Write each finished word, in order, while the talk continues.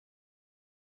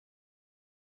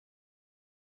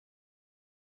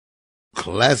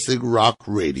Classic Rock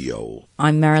Radio.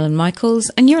 I'm Marilyn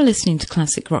Michaels, and you're listening to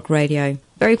Classic Rock Radio.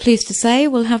 Very pleased to say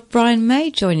we'll have Brian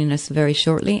May joining us very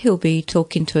shortly. He'll be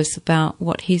talking to us about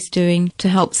what he's doing to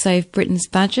help save Britain's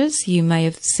badgers. You may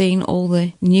have seen all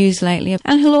the news lately.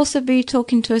 And he'll also be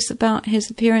talking to us about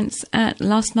his appearance at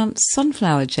last month's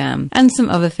SunflowerJam and some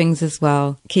other things as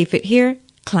well. Keep it here,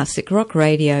 Classic Rock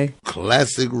Radio.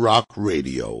 Classic Rock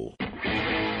Radio.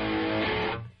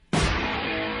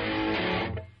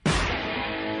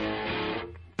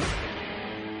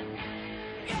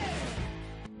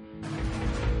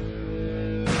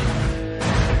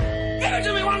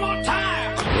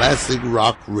 Classic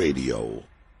Rock Radio.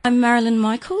 I'm Marilyn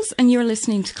Michaels, and you're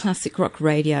listening to Classic Rock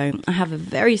Radio. I have a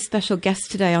very special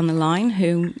guest today on the line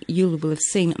whom you will have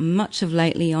seen much of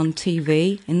lately on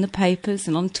TV, in the papers,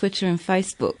 and on Twitter and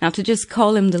Facebook. Now, to just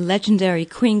call him the legendary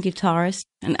Queen guitarist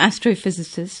and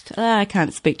astrophysicist, I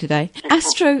can't speak today,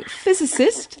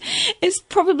 astrophysicist is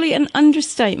probably an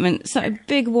understatement. So a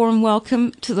big warm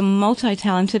welcome to the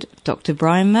multi-talented Dr.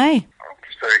 Brian May.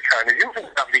 Very kind of you.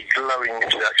 Lovely, glowing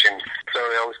introduction.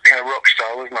 Sorry, I was being a rock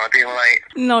star, wasn't I? Being late.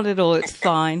 Not at all, it's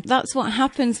fine. That's what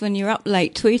happens when you're up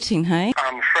late tweeting, hey?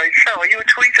 I'm afraid so. Are you a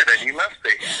tweeter then? You must be.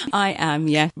 I am,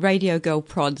 yeah. Radio Girl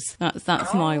Prods.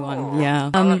 That's my one, yeah.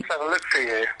 Let's have a look for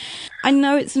you. I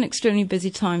know it's an extremely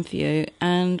busy time for you,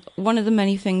 and one of the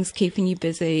many things keeping you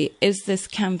busy is this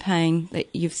campaign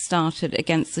that you've started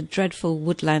against the dreadful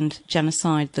woodland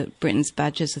genocide that Britain's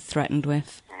badgers are threatened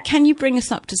with. Can you bring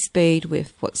us up to speed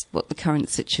with what the current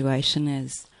situation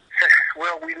is?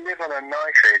 Well, we live on a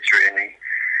knife edge, really.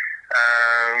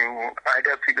 I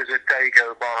don't think there's a day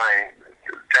goes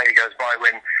by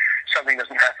when something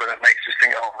doesn't happen that makes us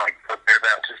think, oh my God, they're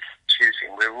about to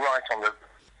shooting. We're right on the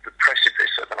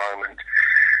precipice at the moment.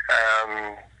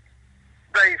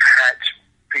 They've had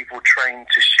people trained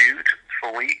to shoot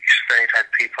for weeks. They've had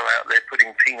people out there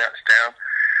putting peanuts down.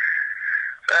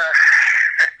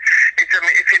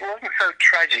 If it wasn't so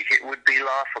tragic, it would be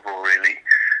laughable, really,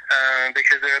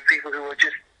 because there are people who are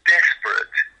just desperate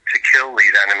to kill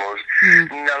these animals,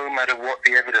 no matter what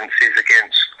the evidence is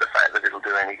against the fact that it'll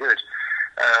do any good.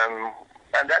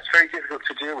 And that's very difficult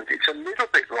to deal with. It's a little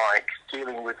bit like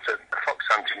dealing with the fox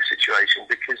hunting situation,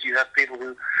 because you have people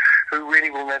who really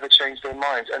will never change their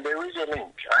minds. And there is a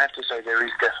link. I have to say there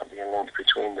is definitely a link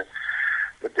between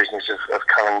the business of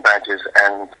culling badgers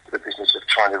and the business of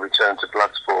trying to return to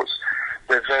blood sports.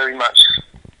 They're very much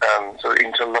sort of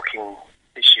interlocking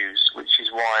issues, which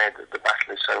is why the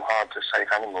battle is so hard to save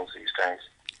animals these days.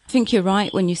 I think you're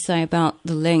right when you say about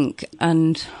the link,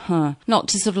 and not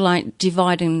to sort of like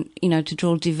divide and, to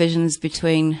draw divisions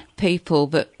between people,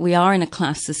 but we are in a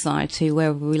class society,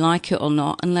 whether we like it or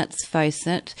not, and let's face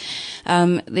it,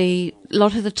 a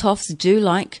lot of the toffs do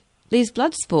like these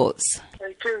blood sports.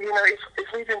 They do.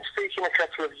 If we'd been speaking a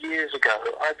couple of years ago,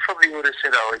 I probably would have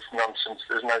said, oh, it's nonsense,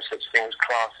 there's no such thing as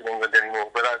class in England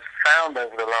anymore. But I've found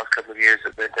over the last couple of years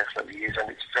that there definitely is, and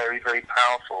it's very, very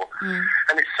powerful.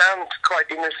 And it sounds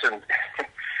quite innocent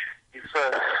you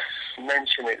first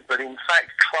mention it, but in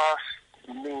fact,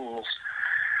 class means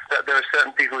that there are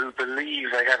certain people who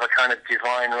believe they have a kind of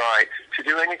divine right to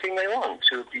do anything they want,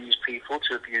 to abuse people,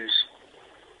 to abuse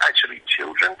actually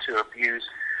children, to abuse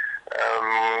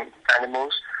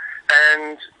animals,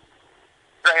 and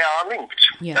they are linked.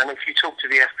 Yeah. And if you talk to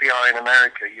the FBI in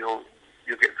America, you'll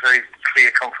get very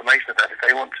clear confirmation of that. If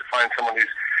they want to find someone who's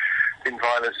been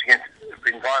violent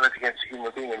against a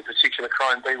human being in a particular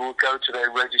crime, they will go to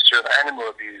their register of animal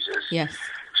abusers. Yes.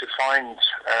 To find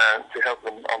to help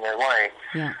them on their way.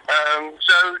 Yeah.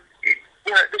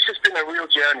 This has been a real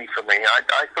journey for me.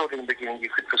 I thought in the beginning you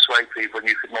could persuade people and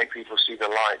you could make people see the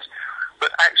light,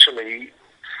 but actually,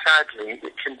 sadly,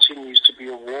 it continues to be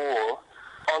a war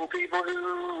on people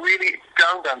who really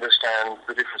don't understand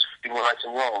the difference between right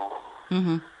and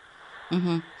wrong.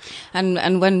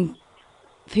 And when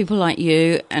people like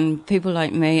you and people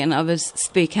like me and others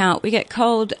speak out, we get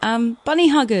called bunny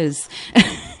huggers.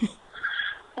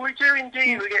 We do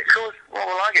indeed. We get called. Well,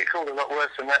 I get called a lot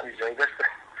worse than that these days.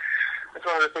 That's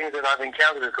one of the things that I've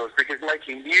encountered, of course, because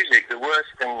making music, the worst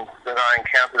thing that I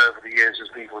encountered over the years was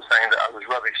people saying that I was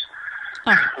rubbish.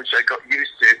 Which I got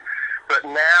used to, but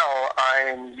now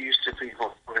I'm used to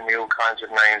people calling me all kinds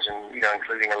of names, and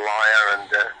including a liar,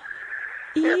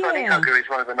 and bunny hugger is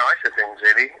one of the nicer things,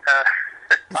 really.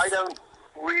 I don't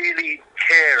really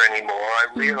care anymore. I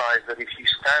realise that if you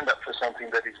stand up for something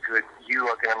that is good, you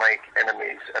are going to make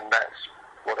enemies, and that's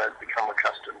what I've become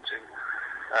accustomed to.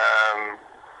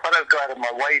 I don't go out of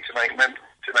my way to make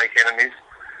enemies.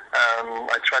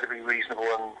 I try to be reasonable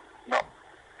and not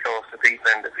go off the deep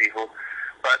end of people.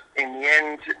 But in the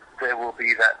end, there will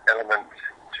be that element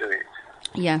to it.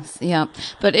 Yes, yeah.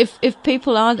 But if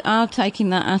people are taking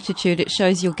that attitude, it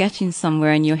shows you're getting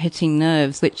somewhere and you're hitting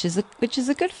nerves, which is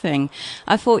a good thing.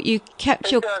 I thought you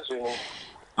kept your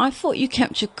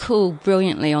cool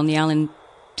brilliantly on the Alan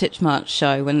Titchmarsh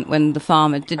show when the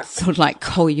farmer did sort of like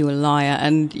call you a liar,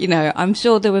 and you know, I'm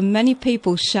sure there were many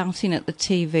people shouting at the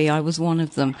TV. I was one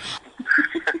of them.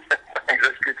 Thanks,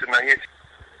 that's good to know. Yes,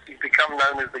 you've become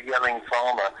known as the yelling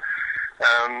farmer.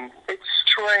 It's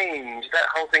strange, that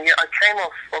whole thing. Yeah, I came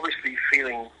off obviously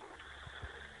feeling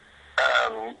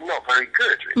not very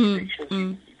good, really.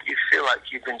 You feel like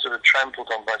you've been sort of trampled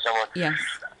on by someone. Yes.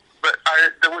 But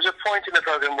there was a point in the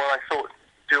program where I thought,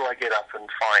 do I get up and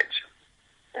fight?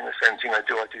 In a sense, you know,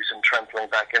 do I do some trampling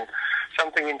back? And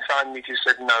something inside me just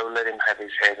said, no, let him have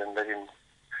his head and let him,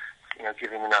 you know,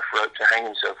 give him enough rope to hang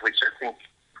himself, which I think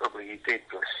probably he did,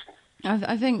 bless him.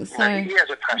 I think so. You know, he has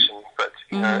a passion, but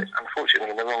you know, unfortunately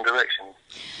in the wrong direction.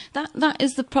 That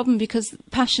is the problem, because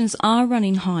passions are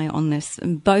running high on this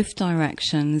in both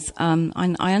directions.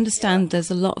 I understand there's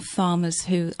a lot of farmers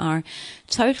who are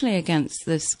totally against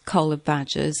this cull of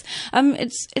badgers.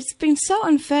 It's been so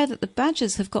unfair that the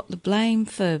badgers have got the blame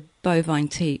for bovine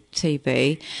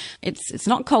TB. It's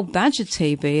not culled badger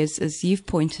TB, as you've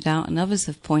pointed out and others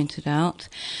have pointed out.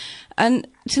 And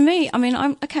to me, I mean,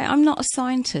 I'm not a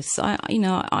scientist.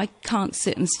 I can't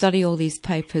sit and study all these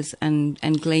papers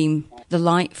and glean the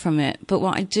light from it. But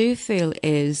what I do feel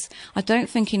is I don't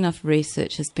think enough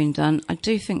research has been done. I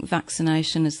do think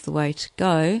vaccination is the way to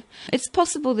go. It's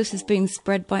possible this has been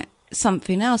spread by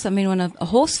something else. I mean, when a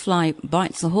horsefly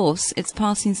bites a horse, it's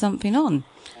passing something on.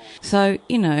 So,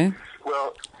 you know.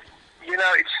 Well, you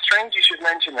know, it's strange you should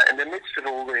mention that. In the midst of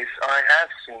all this, I have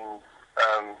seen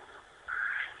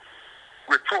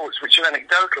reports, which are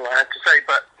anecdotal, I have to say,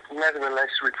 but nevertheless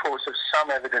reports of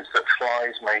some evidence that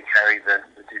flies may carry the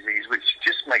disease, which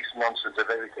just makes nonsense of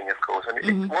everything, of course.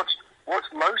 And what's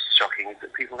most shocking is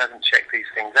that people haven't checked these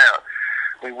things out.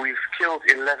 I mean, we've killed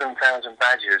 11,000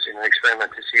 badgers in an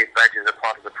experiment to see if badgers are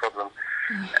part of the problem.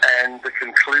 And the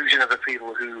conclusion of the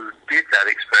people who did that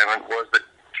experiment was that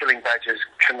killing badgers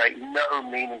can make no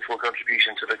meaningful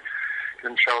contribution to the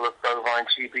control of bovine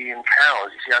TB in cows.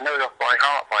 You see, I know it off by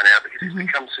heart by now because it's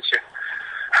become such a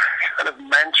kind of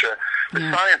mantra. The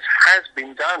science has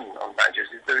been done on badgers.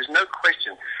 There is no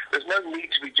question. There's no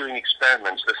need to be doing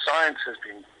experiments. The science has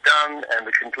been done, and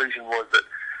the conclusion was that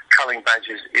culling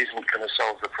badgers isn't going to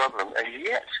solve the problem. And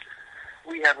yet,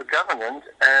 we have a government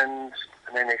and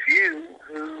an NFU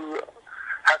who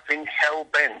have been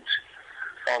hell-bent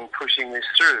on pushing this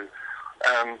through.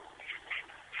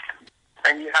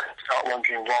 And you have to start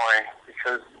wondering why,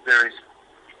 because there is,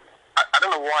 I don't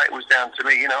know why it was down to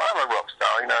me. You know, I'm a rock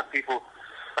star. You know, people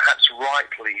perhaps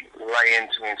rightly lay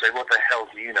into me and say, what the hell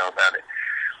do you know about it?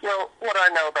 Well, what I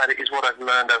know about it is what I've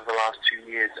learned over the last 2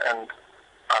 years, and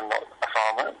I'm not a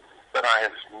farmer, but I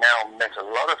have now met a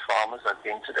lot of farmers. I've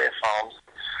been to their farms,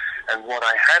 and what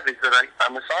I have is that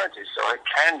I'm a scientist, so I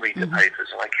can read the papers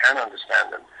and I can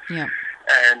understand them. Yeah.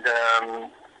 And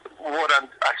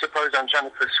I suppose I'm trying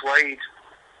to persuade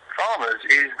farmers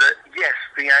is that, yes,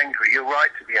 be angry. You're right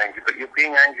to be angry, but you're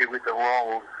being angry with the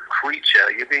wrong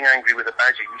creature. You're being angry with a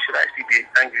badger. You should actually be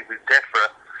angry with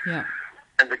DEFRA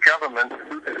and the government,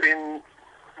 who have been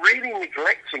really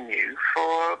neglecting you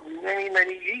for many,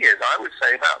 many years. I would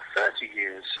say about 30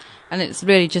 years. And it's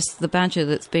really just the badger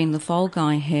that's been the fall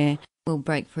guy here. We'll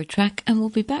break for a track and we'll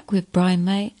be back with Brian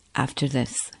May after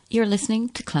this. You're listening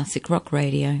to Classic Rock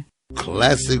Radio.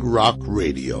 Classic Rock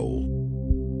Radio.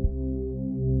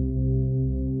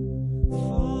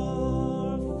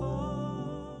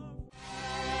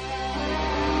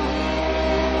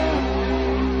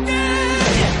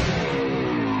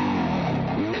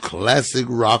 Classic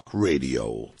Rock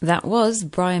Radio. That was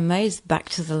Brian May's Back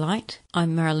to the Light.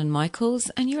 I'm Marilyn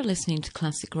Michaels, and you're listening to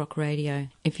Classic Rock Radio.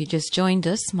 If you just joined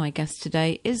us, my guest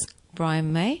today is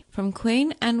Brian May from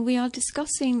Queen, and we are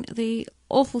discussing the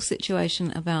awful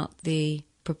situation about the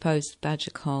proposed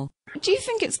badger cull. Do you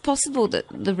think it's possible that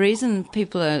the reason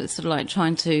people are sort of like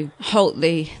trying to halt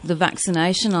the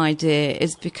vaccination idea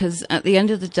is because at the end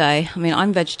of the day, I mean,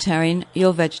 I'm vegetarian,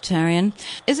 you're vegetarian.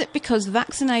 Is it because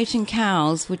vaccinating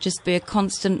cows would just be a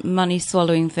constant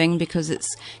money-swallowing thing because it's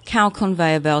cow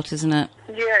conveyor belt, isn't it?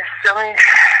 Yes, I mean,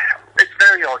 it's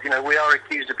very odd. You know, we are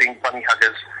accused of being bunny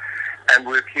huggers, and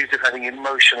we're accused of having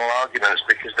emotional arguments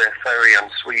because they're furry and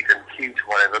sweet and cute or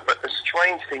whatever. But the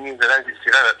strange thing is that as it's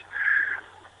developed,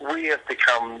 we have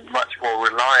become much more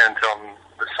reliant on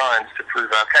the science to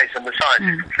prove our case, and the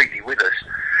science is completely with us.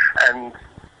 And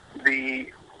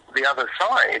the other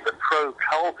side, the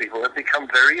pro-cull people, have become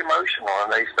very emotional,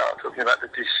 and they start talking about the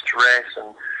distress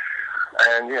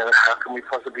And, how can we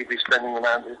possibly be spending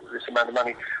this amount of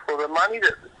money? Well, the money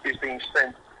that is being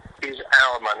spent is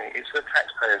our money. It's the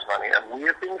taxpayers' money. And we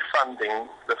have been funding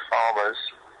the farmers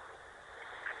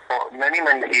for many,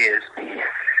 many years,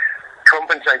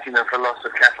 compensating them for loss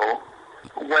of cattle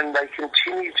when they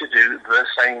continue to do the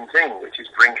same thing, which is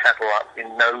bring cattle up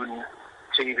in known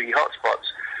TV hotspots.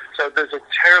 So there's a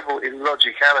terrible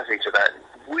illogicality to that.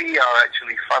 We are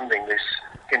actually funding this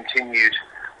continued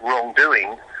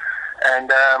wrongdoing.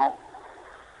 And,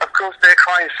 of course, their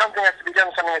cry is something has to be done,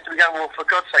 something has to be done. Well, for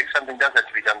God's sake, something does have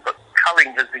to be done. But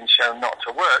culling has been shown not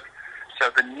to work.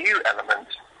 So the new element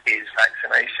is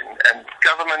vaccination. And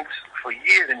government, for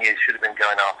years and years, should have been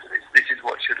going after this. This is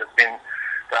what should have been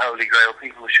the Holy Grail.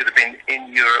 People should have been in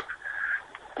Europe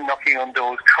knocking on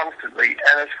doors constantly.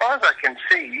 And as far as I can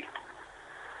see,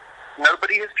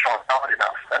 nobody has tried hard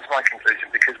enough. That's my conclusion,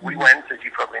 because we went, as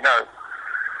you probably know,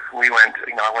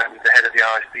 I went with the head of the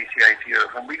RSPCA to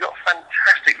Europe, and we got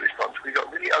fantastic response. We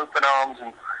got really open arms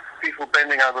and people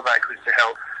bending over backwards to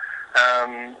help,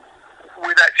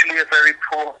 with actually a very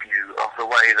poor view of the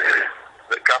way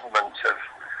that governments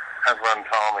have run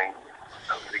farming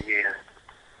over the years.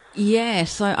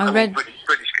 Yes, I read...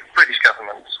 British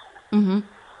governments. Mm-hmm.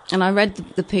 And I read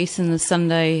the piece in the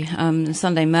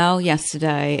Sunday Mail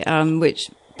yesterday, which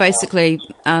basically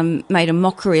made a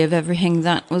mockery of everything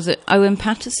that, was it Owen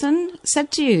Paterson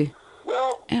said to you?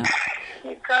 Well, yeah.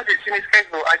 It does. It's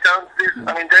inescapable.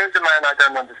 There's a man I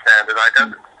don't understand, and I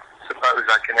don't suppose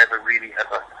I can ever really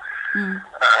have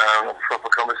a proper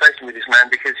conversation with this man,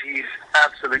 because he's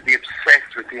absolutely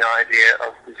obsessed with the idea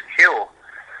of this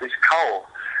coal.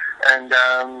 And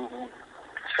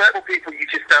certain people you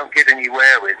just don't get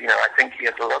anywhere with. I think he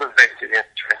has a lot of vested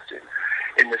interest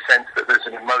in the sense that there's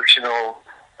an emotional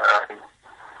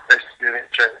vested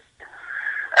interest.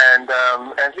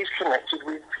 And he's connected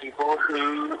with people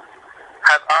who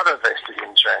have other vested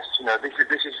interests.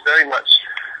 This is very much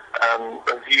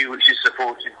a view which is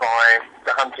supported by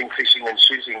the hunting, fishing and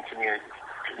shooting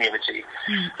community.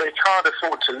 They can't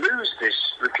afford to lose this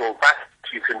little battle,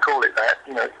 if you can call it that,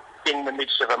 in the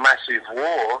midst of a massive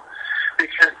war,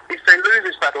 because if they lose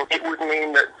this battle, it would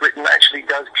mean that Britain actually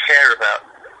does care about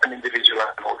an individual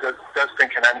animal, does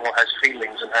think an animal has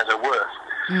feelings and has a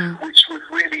worth, which would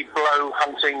really blow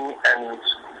hunting and,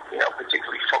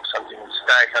 particularly fox hunting and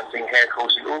stag hunting, hare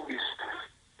coursing, all these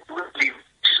really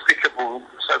despicable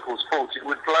so-called sports. It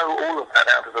would blow all of that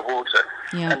out of the water.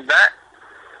 Yeah. And that,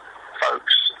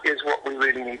 folks, is what we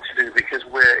really need to do, because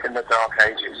we're in the dark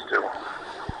ages still.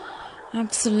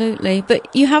 Absolutely.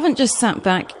 But you haven't just sat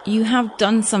back. You have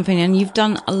done something, and you've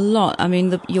done a lot. I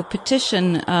mean, your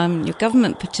petition, your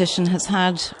government petition, has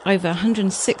had over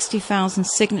 160,000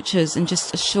 signatures in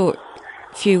just a short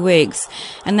few weeks.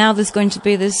 And now there's going to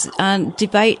be this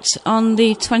debate on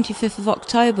the 25th of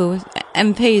October with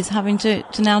MPs having to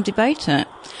now debate it.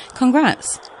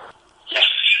 Congrats. Yes,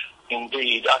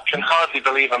 indeed. I can hardly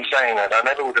believe I'm saying that. I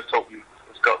never would have thought we've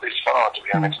got this far, to be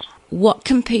honest. What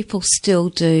can people still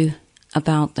do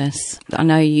about this? I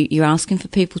know you're asking for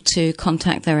people to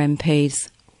contact their MPs.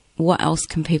 What else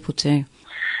can people do?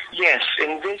 Yes,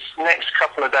 in this next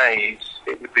couple of days,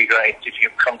 it would be great if you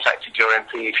contacted your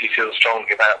MP if you feel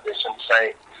strongly about this and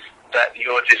say that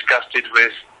you're disgusted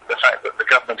with the fact that the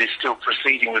government is still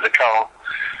proceeding with the coal,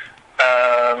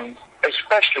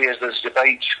 especially as there's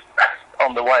debate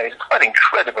on the way. It's quite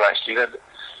incredible, actually, that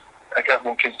a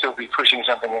government can still be pushing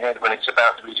something ahead when it's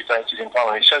about to be debated in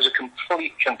Parliament. It shows a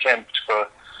complete contempt for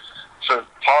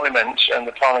Parliament and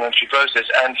the parliamentary process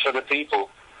and for the people.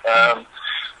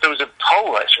 There was a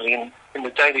poll, actually, in the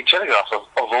Daily Telegraph of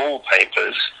all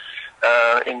papers,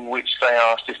 in which they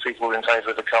asked if people were in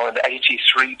favour of the coal, and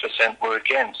 83% were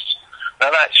against. Now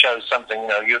that shows something.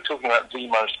 You're talking about the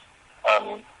most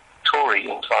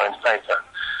Tory-inclined paper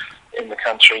in the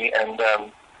country, and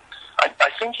I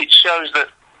think it shows that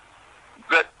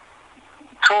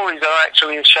Tories are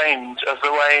actually ashamed of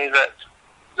the way that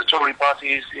the Tory party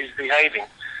is behaving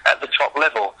at the top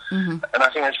level. Mm-hmm. And I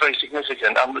think that's very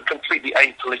significant. I'm completely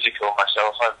apolitical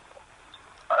myself.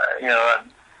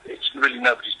 It's really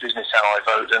nobody's business how I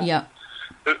vote, and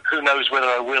who knows whether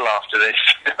I will after this.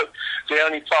 The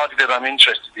only party that I'm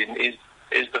interested in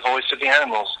is the voice of the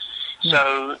animals. Yeah.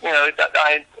 So,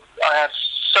 I have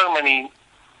so many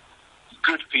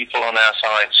good people on our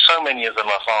side. So many of them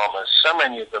are farmers. So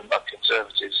many of them are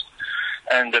Conservatives.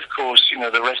 And, of course,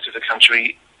 the rest of the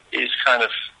country is kind of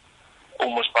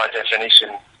almost by definition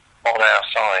on our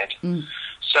side. Mm.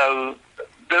 So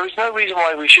there is no reason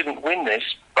why we shouldn't win this,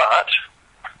 but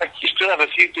you still have a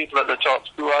few people at the top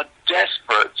who are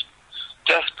desperate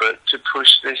to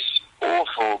push this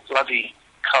awful, bloody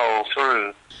coal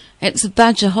through. It's a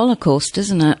badger holocaust,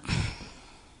 isn't it?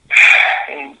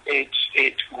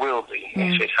 It will be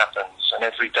if it happens. And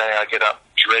every day I get up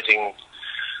dreading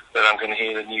that I'm going to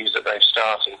hear the news that they've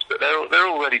started. But they're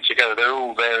all ready to go. They're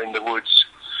all there in the woods,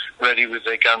 ready with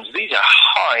their guns. These are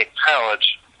high-powered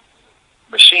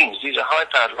machines. These are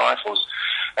high-powered rifles,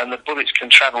 and the bullets can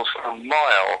travel for a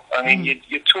mile. I mean,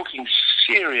 you're talking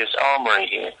serious armory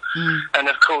here. And,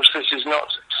 of course, this is not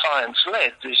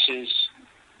science-led. This is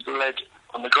led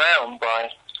on the ground by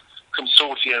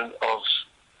consortium of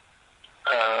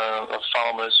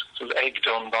farmers who are egged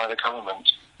on by the government.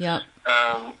 Yeah.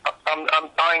 I'm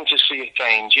dying to see a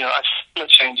change. You know, I feel a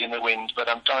change in the wind, but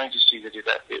I'm dying to see that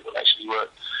it will actually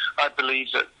work. I believe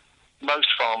that most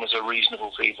farmers are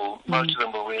reasonable people. Most of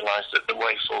them will realise that the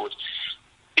way forward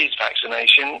is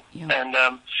vaccination,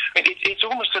 and it's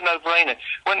almost a no-brainer.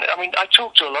 I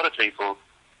talk to a lot of people,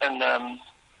 and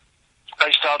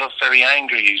they start off very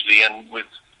angry usually, and with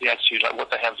the attitude like,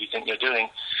 "What the hell do you think you're doing?"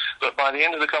 But by the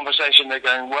end of the conversation, they're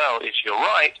going, "Well, if you're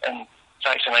right, and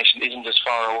vaccination isn't as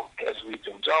far away as we've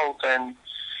been told, then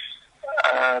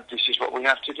this is what we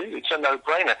have to do." It's a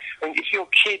no-brainer. I mean, if your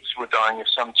kids were dying of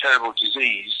some terrible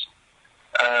disease,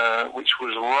 which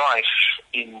was rife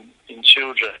in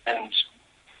children and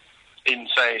in,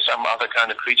 say, some other kind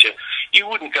of creature, you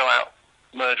wouldn't go out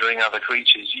murdering other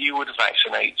creatures. You would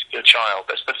vaccinate your child.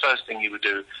 That's the first thing you would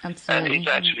do. Absolutely. And it's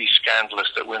actually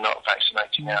scandalous that we're not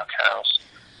vaccinating our cows.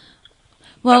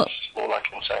 Well, that's all I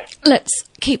can say. Let's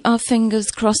keep our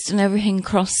fingers crossed and everything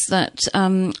crossed that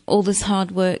all this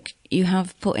hard work you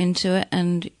have put into it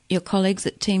and your colleagues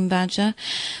at Team Badger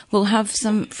will have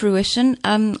some fruition.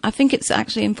 I think it's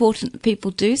actually important that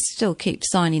people do still keep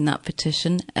signing that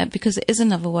petition because it is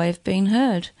another way of being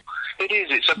heard. It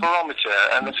is. It's a barometer,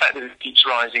 and the fact that it keeps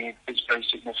rising is very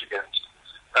significant.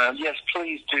 Yes,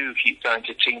 please do keep going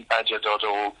to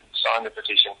teambadger.org, sign the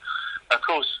petition. Of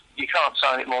course, you can't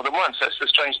sign it more than once. That's the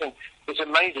strange thing. It's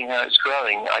amazing how it's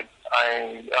growing.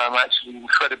 I'm actually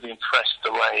incredibly impressed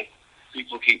the way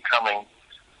people keep coming.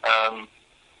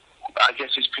 I guess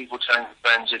it's people telling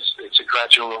friends. It's a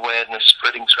gradual awareness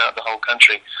spreading throughout the whole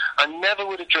country. I never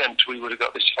would have dreamt we would have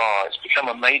got this far. It's become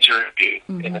a major issue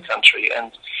in the country,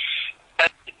 and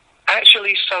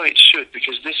actually so it should,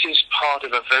 because this is part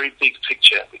of a very big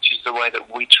picture, which is the way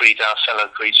that we treat our fellow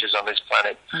creatures on this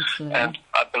planet. Absolutely. And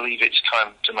I believe it's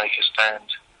time to make a stand.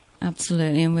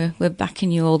 Absolutely, and we're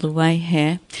backing you all the way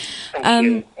here. Thank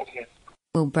you. Thank you.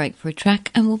 We'll break for a track,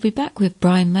 and we'll be back with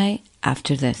Brian May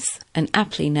after this. An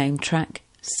aptly named track,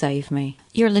 Save Me.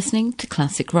 You're listening to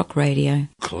Classic Rock Radio.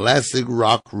 Classic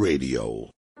Rock Radio.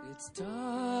 It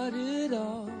started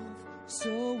off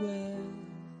so well.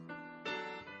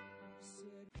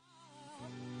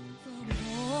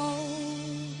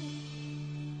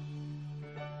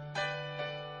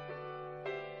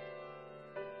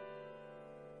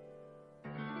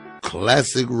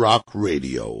 Classic Rock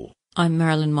Radio. I'm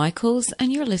Marilyn Michaels,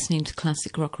 and you're listening to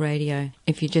Classic Rock Radio.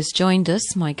 If you just joined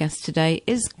us, my guest today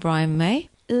is Brian May.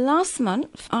 Last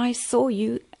month, I saw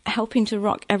you helping to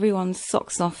rock everyone's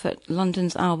socks off at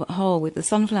London's Albert Hall with the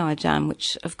SunflowerJam,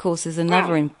 which, of course, is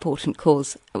another important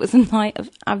cause. It was a night of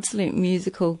absolute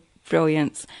musical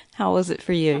brilliance. How was it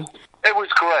for you? It was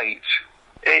great.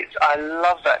 I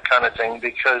love that kind of thing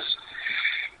because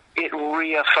it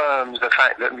reaffirms the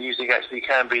fact that music actually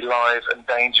can be live and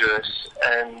dangerous,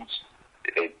 and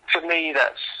to me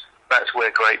that's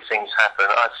where great things happen.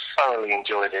 I thoroughly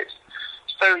enjoyed it.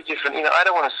 It's very different. You know, I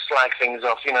don't want to slag things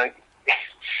off. You know, it's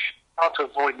hard to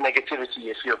avoid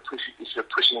negativity if you're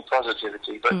pushing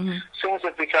positivity, but things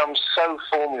have become so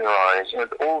formularized. You know,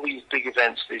 all these big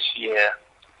events this year.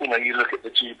 You know, you look at the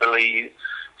Jubilee,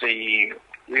 the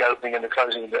opening and the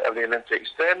closing of the Olympics.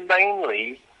 They're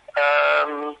mainly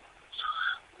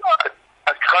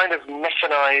a kind of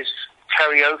mechanized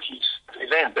karaoke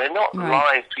event. They're not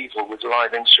live people with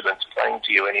live instruments playing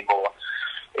to you anymore.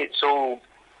 It's all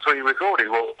pre-recorded,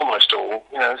 well, almost all.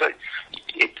 You know, so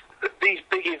these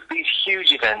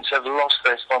huge events have lost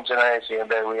their spontaneity and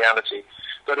their reality.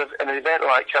 But an event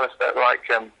like I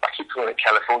keep calling it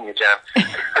California Jam,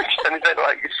 an event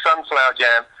like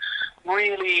SunflowerJam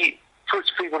really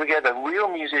puts people together, real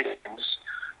musicians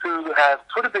who have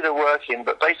put a bit of work in,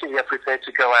 but basically are prepared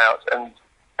to go out and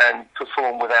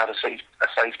perform without a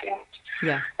safety net.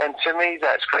 Yeah. And to me,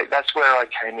 that's great. That's where I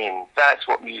came in. That's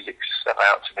what music's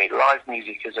about to me. Live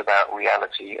music is about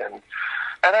reality, and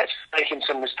that's making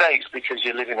some mistakes because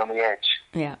you're living on the edge.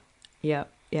 Yeah, yeah.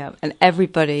 Yeah, and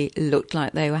everybody looked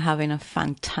like they were having a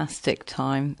fantastic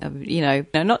time.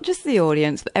 Not just the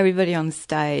audience, but everybody on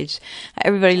stage.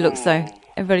 Everybody looked so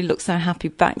happy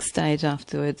backstage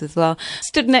afterwards as well.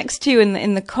 Stood next to you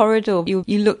in the corridor. You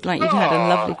looked like you'd had a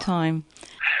lovely time.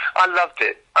 I loved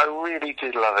it. I really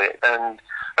did love it. And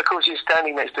of course, you're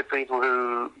standing next to people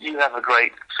who you have a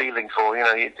great feeling for.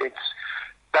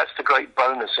 That's the great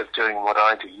bonus of doing what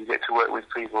I do. You get to work with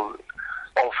people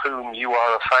of whom you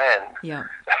are a fan. Yeah.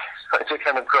 It's a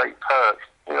kind of great perk.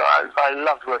 I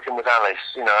loved working with Alice.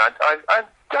 I've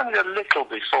done it a little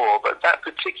before, but that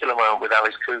particular moment with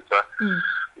Alice Cooper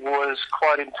was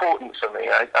quite important for me.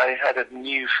 I had a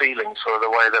new feeling for the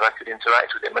way that I could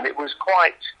interact with him, and it was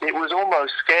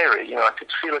almost scary. I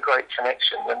could feel a great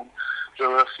connection, and there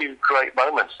were a few great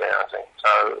moments there, I think.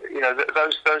 So,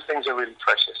 those things are really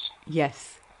precious.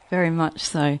 Yes. Very much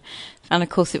so. And of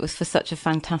course it was for such a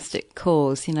fantastic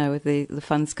cause, with the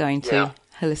funds going to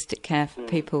holistic care for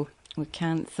people with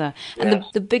cancer. Yes. And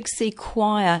the Big C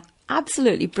Choir,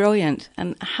 absolutely brilliant,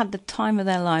 and had the time of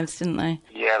their lives, didn't they?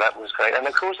 Yeah, that was great. And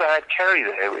of course I had Kerry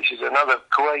there, which is another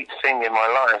great thing in my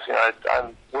life.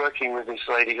 I'm working with this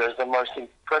lady who has the most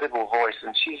incredible voice,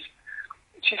 and she's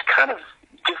kind of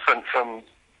different from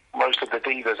most of the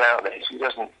divas out there. She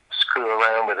doesn't screw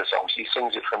around with a song. She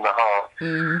sings it from the heart.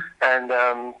 Mm-hmm. And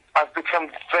I've become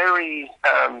very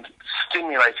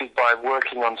stimulated by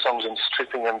working on songs and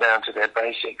stripping them down to their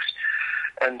basics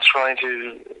and trying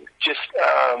to just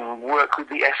work with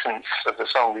the essence of the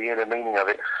song, the inner meaning of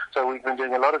it. So we've been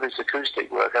doing a lot of this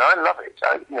acoustic work, and I love it.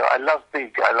 I love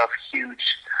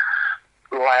huge,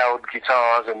 loud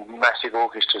guitars and massive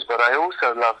orchestras, but I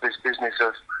also love this business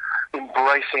of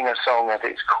embracing a song at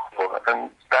its core, and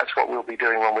that's what we'll be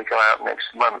doing when we go out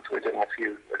next month. We're doing a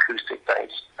few acoustic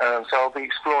dates, so I'll be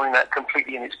exploring that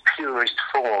completely in its purest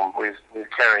form with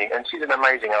Kerry, and she's an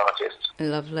amazing artist.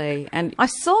 Lovely. And I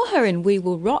saw her in We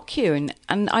Will Rock You,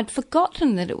 and I'd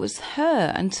forgotten that it was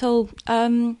her until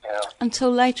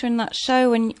later in that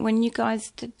show when you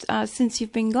guys did Since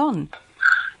You've Been Gone.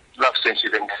 Love Since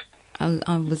You've Been Gone.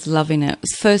 I was loving it. It was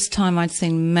the first time I'd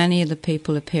seen many of the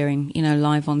people appearing,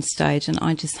 live on stage, and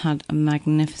I just had a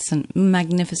magnificent,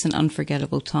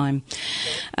 unforgettable time.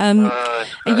 And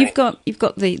you've got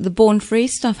the Born Free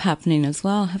stuff happening as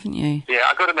well, haven't you? Yeah,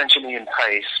 I've got to mention Ian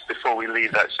Pace before we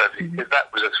leave that subject, because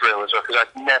that was a thrill as well, because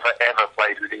I'd never ever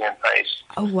played with Ian Pace.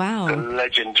 Oh wow! The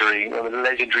legendary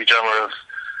drummer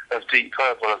of Deep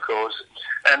Purple, of course.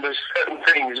 And there's certain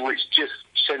things which just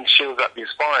send chills up your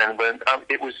spine. But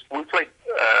we played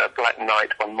Black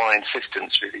Knight on my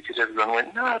insistence, really, because everyone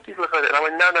went, no, people have heard it. And I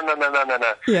went, no.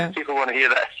 Yeah. People want to hear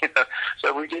that,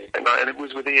 So we did that night, and it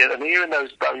was with Ian. And hearing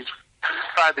those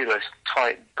fabulous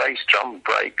tight bass drum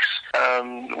breaks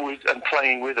and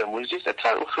playing with them was just a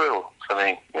total thrill for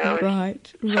me.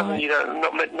 Right. Something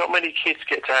not many kids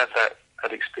get to have that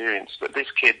experience, but this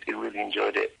kid, he really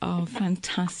enjoyed it. Oh,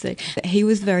 fantastic. He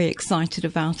was very excited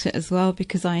about it as well,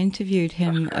 because I interviewed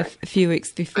him a few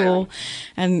weeks before,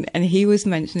 and he was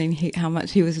mentioning how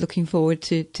much he was looking forward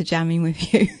to jamming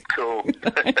with you. Cool.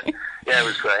 Yeah, it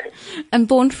was great. And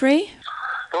Born Free?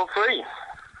 Born Free.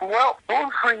 Well,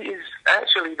 Born Free is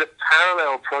actually the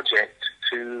parallel project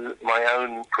to my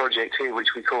own project here,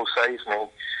 which we call Save Me.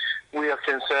 We are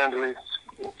concerned with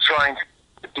trying to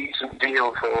a decent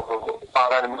deal for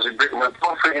wild animals in Britain.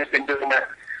 Born Free has been doing that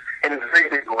in a very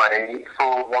big way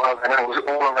for wild animals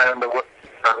all around the world.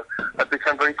 So I've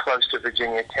become very close to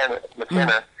Virginia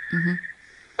McKenna. Mm-hmm.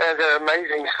 And their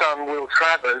amazing son, Will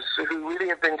Travers, who really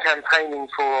have been campaigning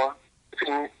for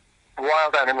putting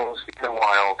wild animals in the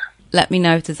wild. Let me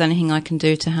know if there's anything I can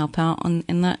do to help out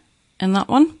in that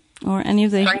one, or any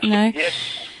of the, Thank you. Yes,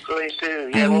 please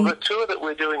do. Yeah, well, the tour that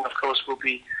we're doing, of course, will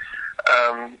be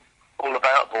all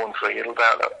about Born Free.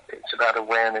 It's about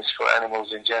awareness for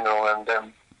animals in general, and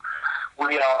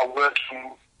we are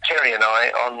working, Kerry and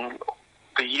I, on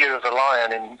the Year of the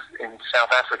Lion in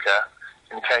South Africa,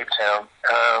 in Cape Town,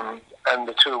 and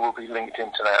the tour will be linked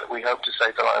into that. We hope to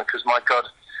save the lion, because, my God,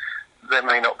 there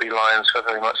may not be lions for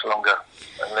very much longer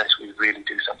unless we really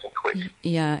do something quick.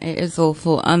 Yeah, it is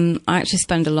awful. I actually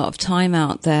spend a lot of time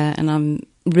out there, and I'm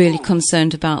really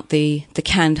concerned about the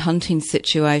canned hunting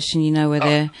situation, where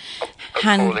they're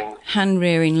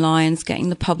hand-rearing lions, getting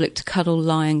the public to cuddle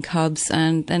lion cubs,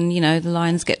 and then, the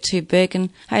lions get too big, and,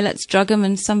 hey, let's drug them,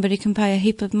 and somebody can pay a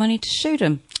heap of money to shoot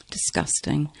them.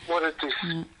 Disgusting. What a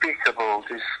despicable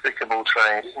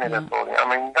trade, isn't it, appalling?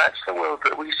 I mean, that's the world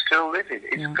that we still live in.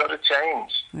 It's got to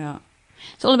change. Yeah.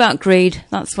 It's all about greed.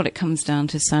 That's what it comes down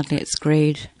to, sadly. It's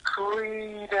greed.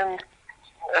 Greed and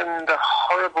the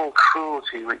horrible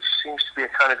cruelty, which seems to be a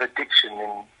kind of addiction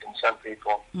in some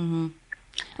people. Mm-hmm.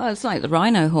 Well, it's like the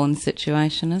rhino horn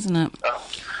situation, isn't it?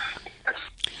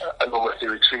 An almost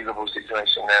irretrievable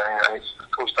situation now. You know,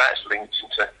 of course, that's linked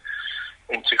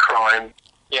into crime.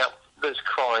 Yeah, there's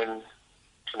crime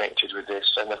connected with this,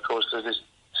 and of course, there's this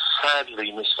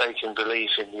sadly mistaken belief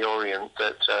in the Orient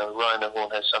that rhino horn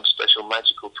has some special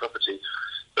magical property,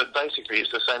 but basically,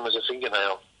 it's the same as a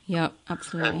fingernail. Yep,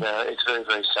 absolutely. And it's very,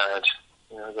 very sad.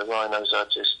 You know, the rhinos are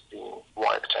just being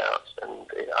wiped out, and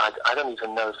I don't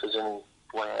even know if there's any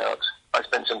way out. I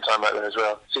spent some time out there as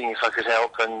well, seeing if I could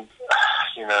help, and,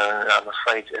 you know, I'm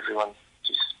afraid everyone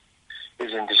just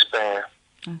is in despair.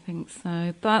 I think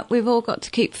so. But we've all got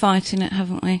to keep fighting it,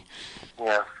 haven't we?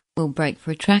 Yeah. We'll break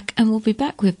for a track, and we'll be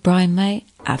back with Brian May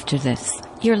after this.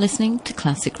 You're listening to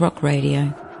Classic Rock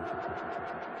Radio.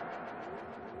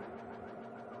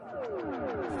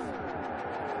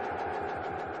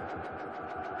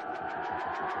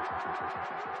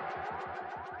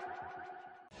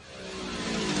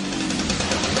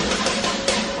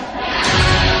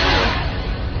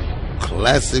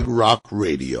 Classic Rock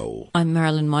Radio. I'm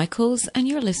Marilyn Michaels, and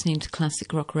you're listening to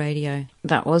Classic Rock Radio.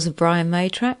 That was a Brian May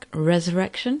track,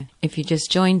 Resurrection. If you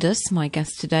just joined us, my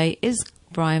guest today is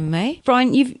Brian May.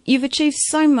 Brian, you've achieved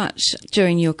so much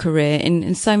during your career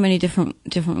in so many different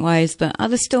ways, but are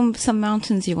there still some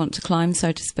mountains you want to climb,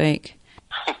 so to speak?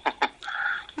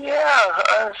 Yeah,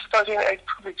 I suppose it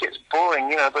probably gets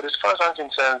boring, you know, but as far as I'm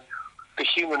concerned, the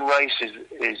human race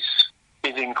is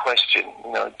in question.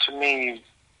 You know, to me,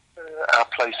 our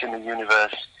place in the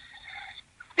universe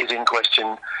is in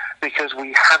question because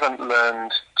we haven't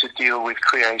learned to deal with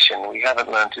creation. We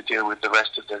haven't learned to deal with the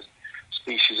rest of the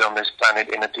species on this planet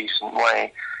in a decent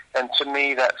way. And to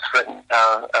me, that threatens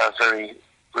our very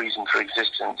reason for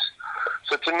existence.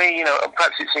 So to me, you know,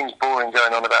 perhaps it seems boring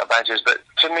going on about badgers, but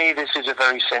to me, this is a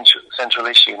very central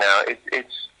issue now.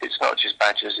 It's not just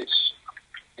badgers, it's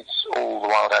all the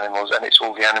wild animals, and it's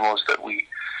all the animals that we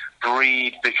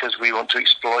breed because we want to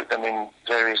exploit them in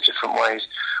various different ways.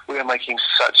 We are making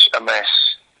such a mess,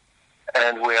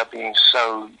 and we are being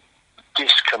so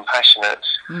discompassionate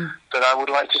that I would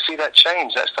like to see that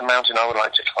change. That's the mountain I would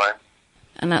like to climb.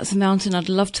 And that's a mountain I'd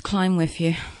love to climb with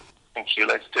you. Thank you.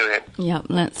 Let's do it. Yep,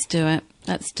 let's do it.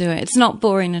 Let's do it. It's not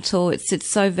boring at all.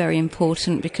 It's so very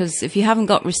important, because if you haven't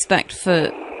got respect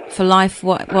for life,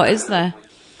 what is there?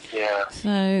 Yeah.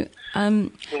 So,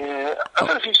 yeah. I don't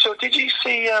know if you saw. Did you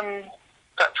see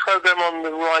that program on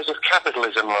the rise of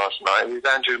capitalism last night with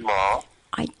Andrew Marr?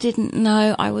 I didn't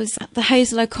know. I was at the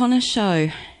Hazel O'Connor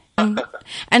show.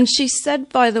 And she said,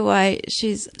 by the way,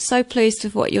 she's so pleased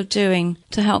with what you're doing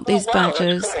to help these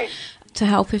badgers, to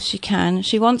help if she can.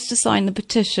 She wants to sign the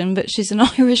petition, but she's an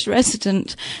Irish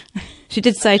resident. She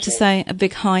did say a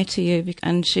big hi to you,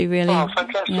 and she really... Oh,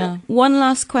 fantastic. Yeah. One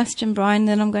last question, Brian,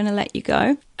 then I'm going to let you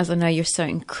go, as I know you're so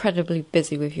incredibly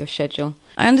busy with your schedule.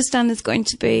 I understand there's going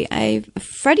to be a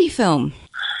Freddie film.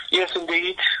 Yes,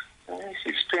 indeed.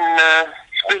 It's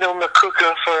been on the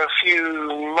cooker for a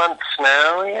few months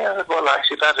now. Yeah, well,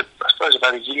 actually, I suppose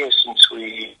about a year since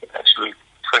we actually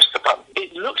pressed the button.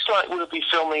 It looks like we'll be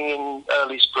filming in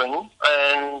early spring,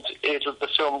 and the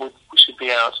film should be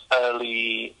out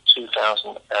early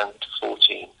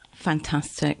 2014.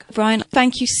 Fantastic. Brian,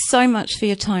 thank you so much for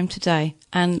your time today,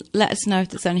 and let us know if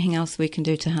there's anything else we can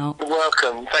do to help. You're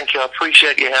welcome. Thank you. I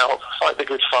appreciate your help. Fight the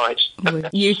good fight.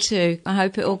 You too. I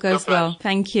hope it all goes well.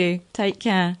 Thank you. Take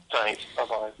care. Thanks.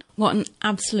 Bye-bye. What an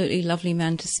absolutely lovely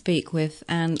man to speak with,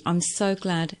 and I'm so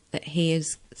glad that he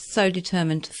is so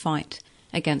determined to fight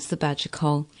against the badger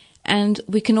cull. And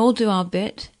we can all do our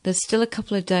bit. There's still a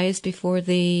couple of days before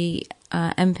the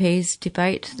MPs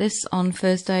debate this on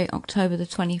Thursday, October the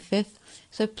 25th.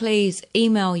 So please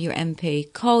email your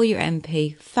MP, call your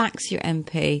MP, fax your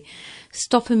MP,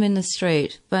 stop him in the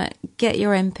street, but get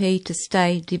your MP to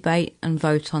stay, debate and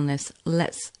vote on this.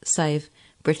 Let's save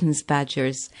Britain's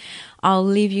badgers. I'll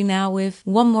leave you now with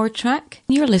one more track.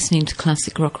 You're listening to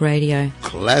Classic Rock Radio.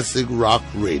 Classic Rock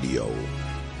Radio.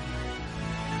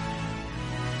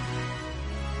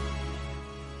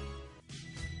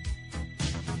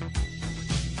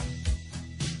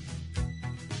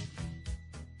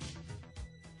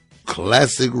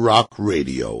 Classic Rock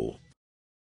Radio.